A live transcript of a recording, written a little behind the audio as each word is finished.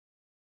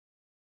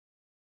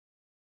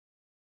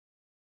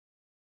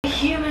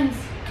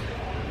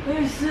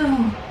We're so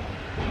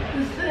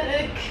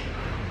pathetic.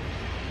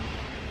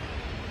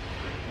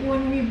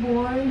 When we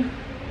born,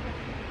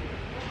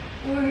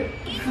 we're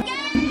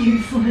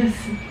useless.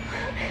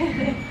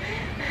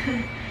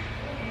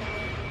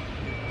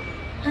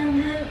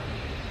 And then,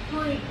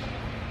 like,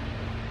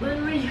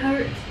 when we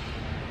hurt,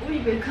 we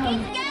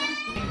become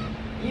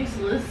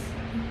useless.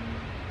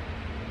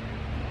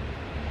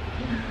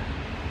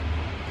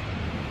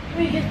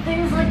 We get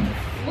things like the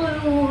flu.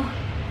 Oh,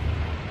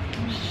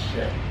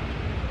 shit.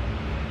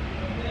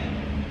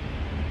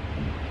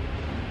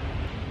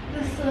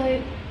 This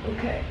side,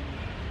 okay.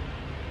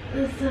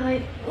 This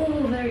side,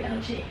 oh, very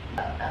ouchy.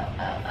 Ow, ow,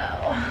 ow,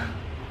 ow.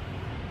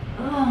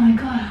 Oh my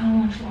god, how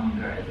much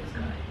longer is this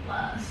gonna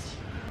last?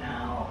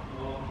 Ow.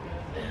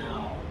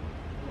 Ow.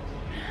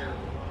 Ow.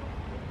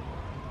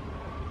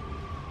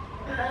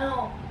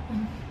 Ow.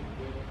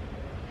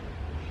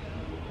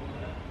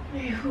 I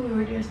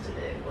hoovered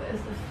yesterday. Why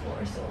is the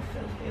floor so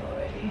filthy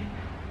already?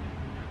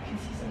 I can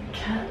see some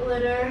cat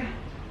litter.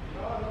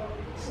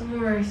 Some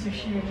eraser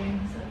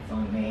shavings, that's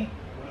on me.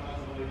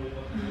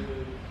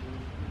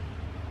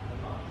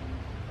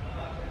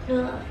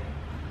 Ugh.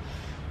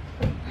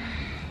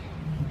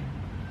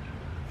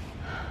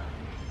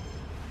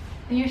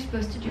 And you're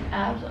supposed to do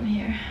abs on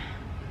here.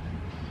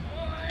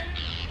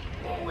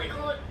 Oh my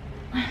god.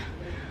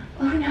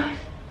 Oh no.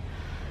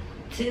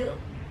 2.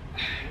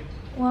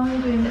 Why am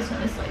I doing this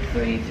when it's like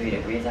 33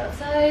 degrees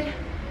outside?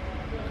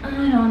 I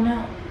don't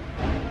know.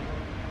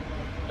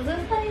 Is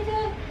this how you do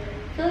it? I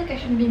feel like I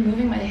shouldn't be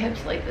moving my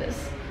hips like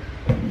this.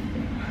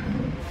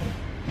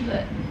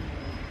 But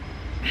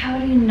how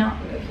do you not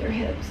move your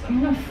hips?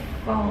 I'm gonna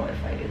fall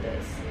if I do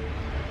this.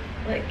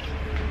 Like,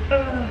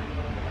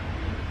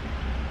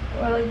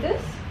 or like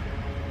this?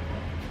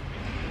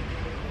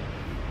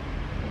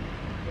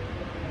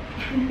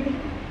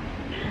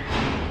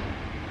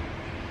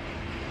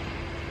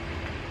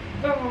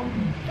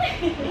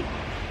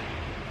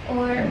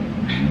 Or,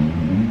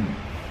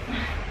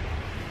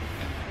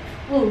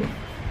 ooh,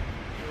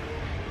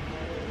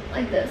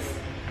 like this.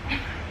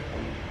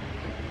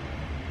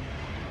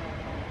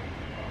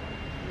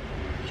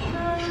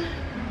 Hard.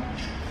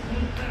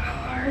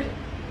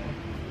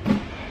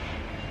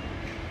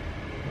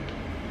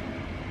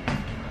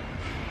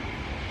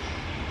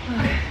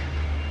 Okay.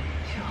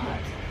 Too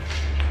hot.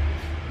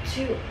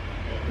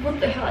 What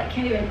the hell? I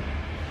can't even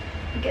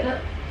get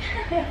up.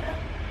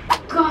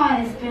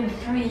 God, it's been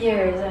 3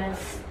 years and it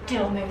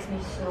still makes me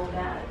so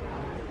mad.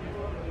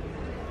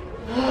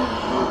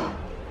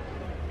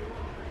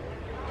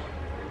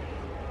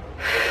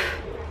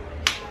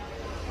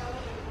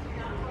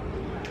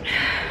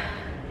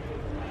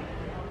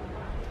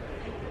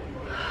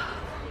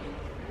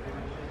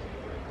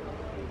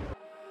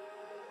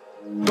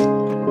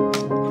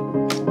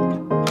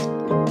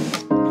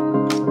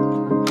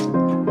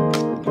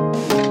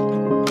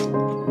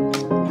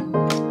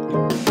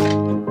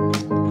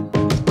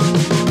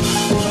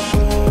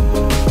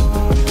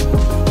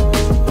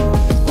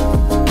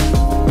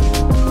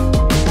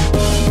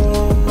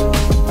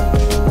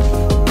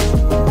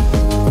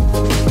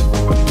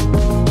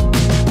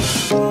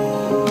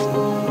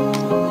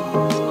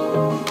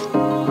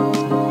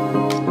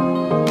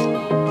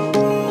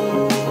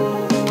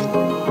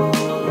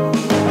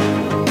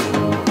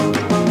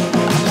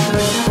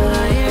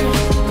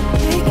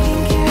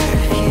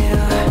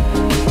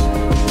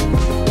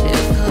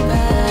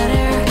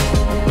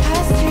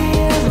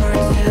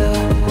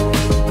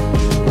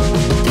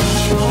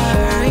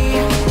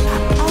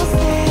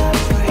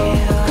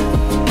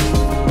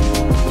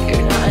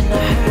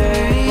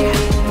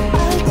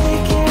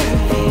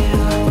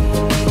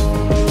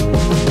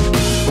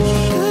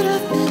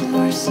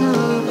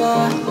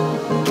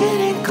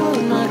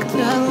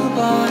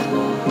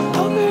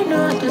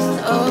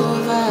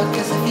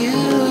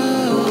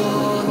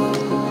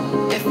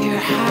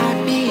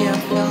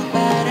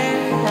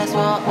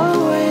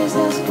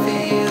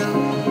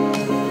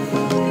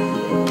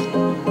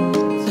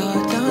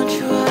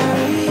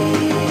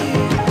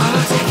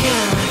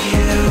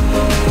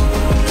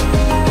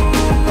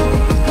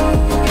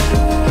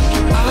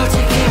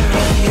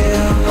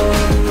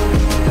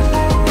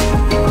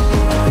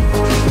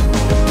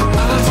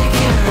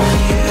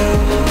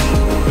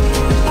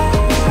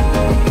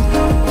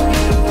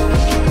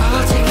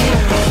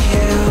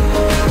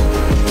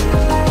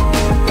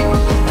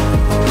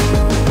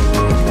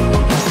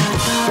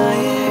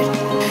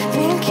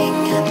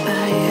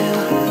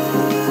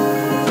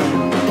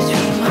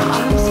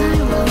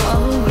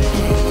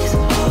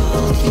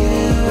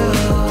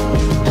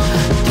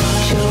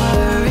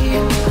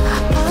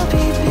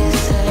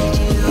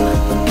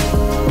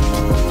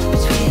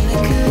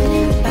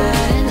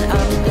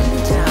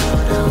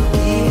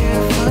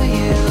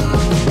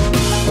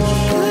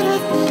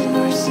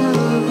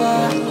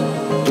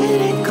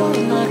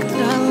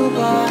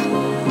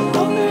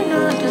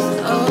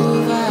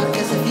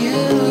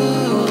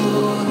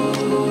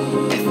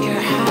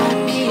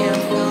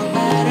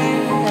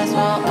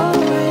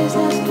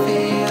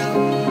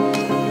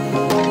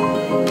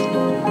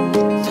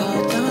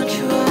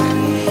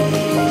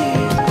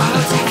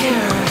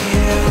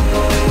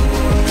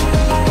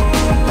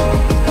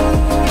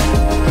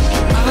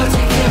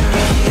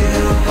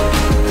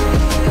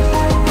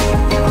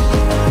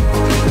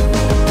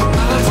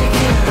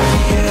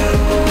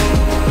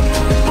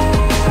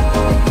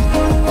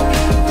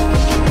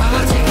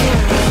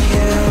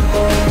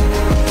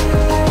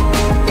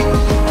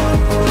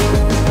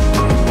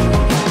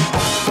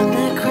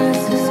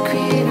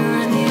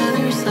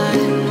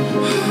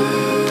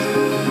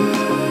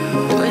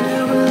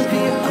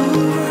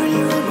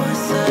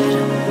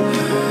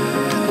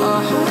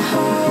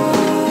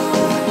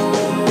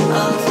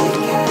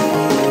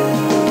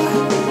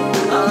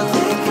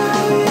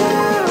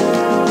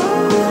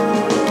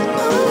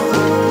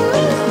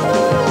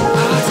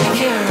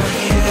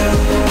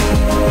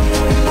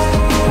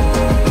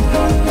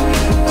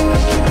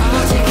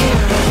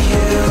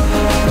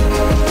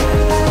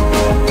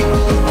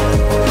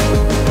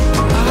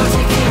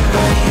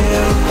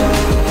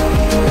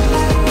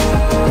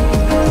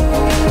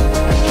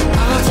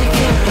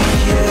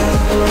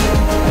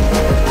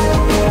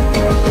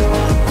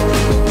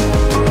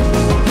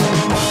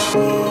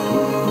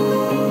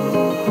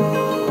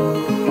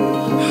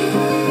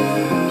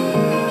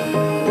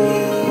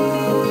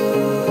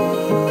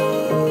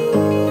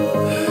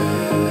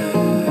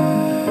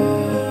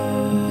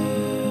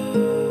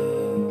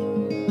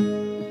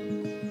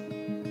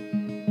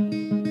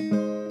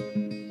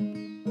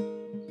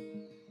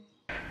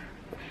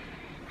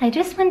 I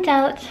just went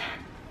out to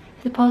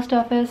the post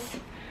office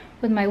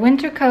with my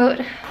winter coat,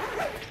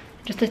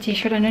 just a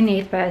t-shirt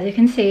underneath, but as you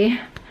can see,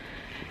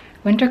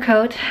 winter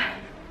coat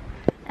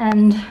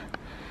and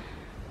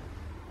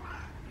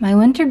my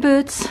winter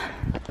boots.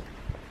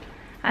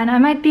 And I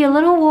might be a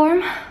little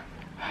warm,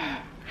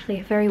 actually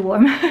very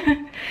warm,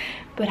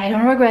 but I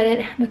don't regret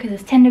it because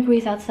it's 10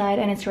 degrees outside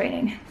and it's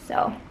raining.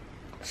 So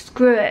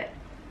screw it.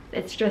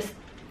 It's just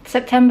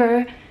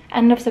September,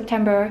 end of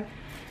September,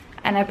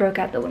 and I broke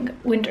out the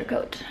winter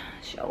coat.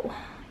 So,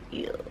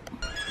 yeah.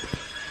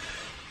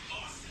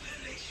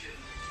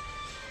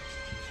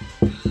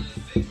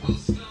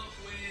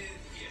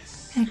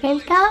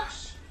 Quelqu'un?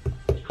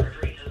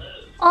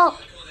 Oh,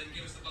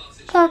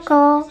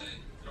 Coco,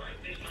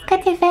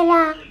 qu'est-ce que tu fais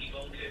là?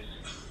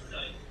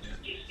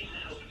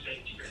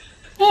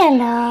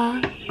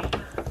 Hello.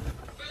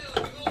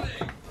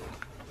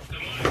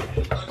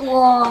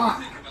 Whoa.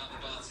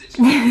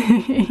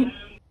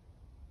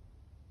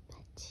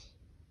 Patty,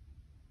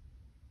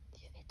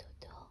 tu fais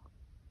dodo.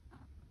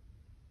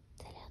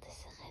 T'as l'air de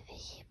se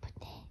réveiller,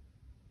 poney.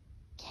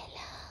 Quelle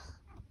heure?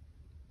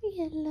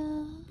 Hello.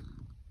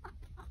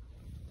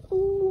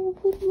 Oh,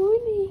 good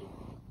morning.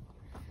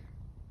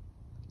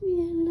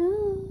 Hello.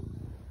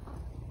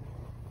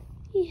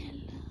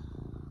 Hello.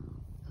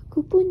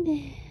 Coucou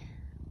poney.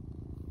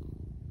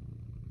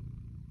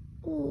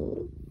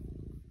 Oh,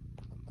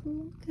 coucou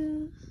mon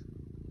cœur.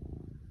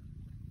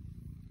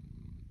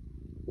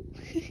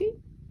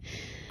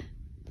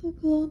 T'as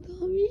encore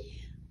endormi?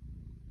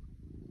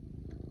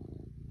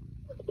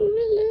 Oh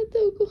là là,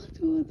 t'as encore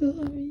tout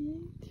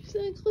endormi. Tu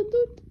fais un gros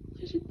doute?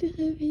 Je t'ai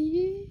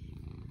réveillé.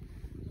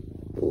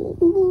 Oh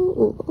oh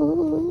oh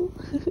oh.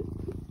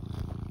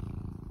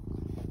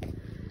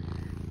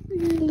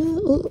 Et là,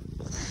 oh.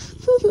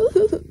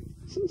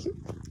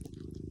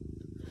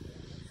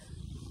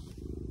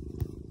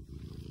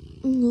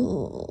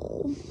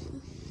 Non.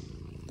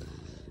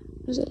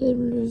 J'allais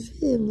me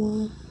lever,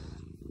 moi.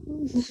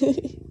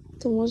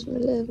 Comment je me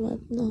lève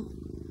maintenant?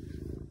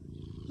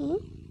 Hein?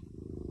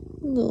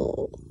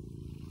 Non.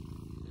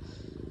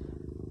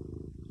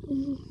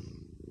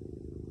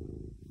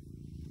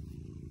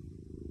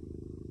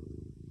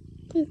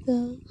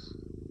 Regarde.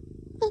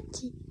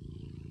 Patty.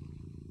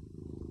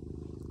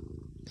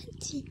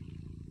 Patty.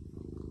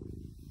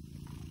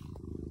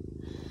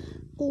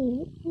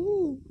 Oh,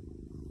 oh.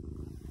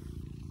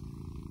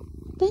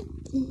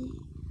 Patty.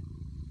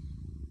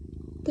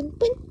 Ping,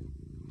 ping.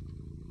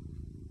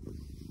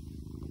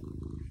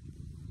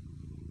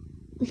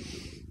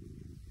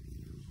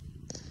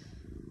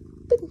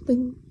 Ping,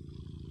 ping.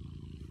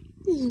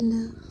 Et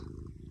alors?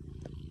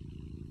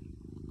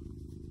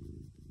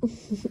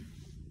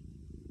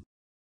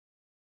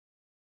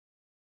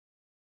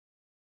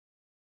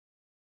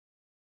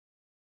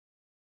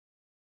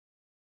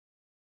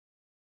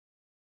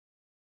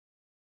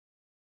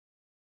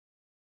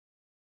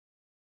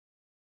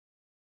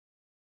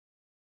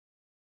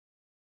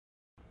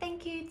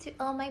 Thank you to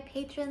all my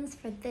patrons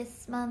for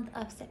this month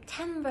of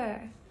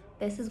September.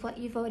 This is what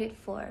you voted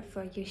for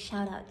your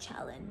shout out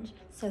challenge.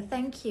 So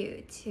thank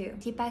you to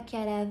Deepak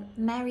Yadav,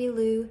 Mary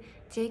Lou,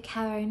 Jay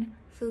Karen,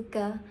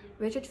 Fuka,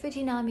 Richard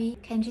Fujinami,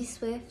 Kenji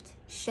Swift,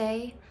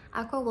 Shay,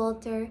 Aqua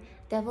Walter,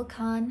 Devil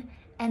Khan,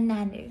 and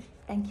Nanu.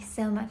 Thank you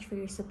so much for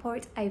your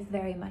support. I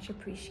very much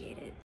appreciate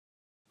it.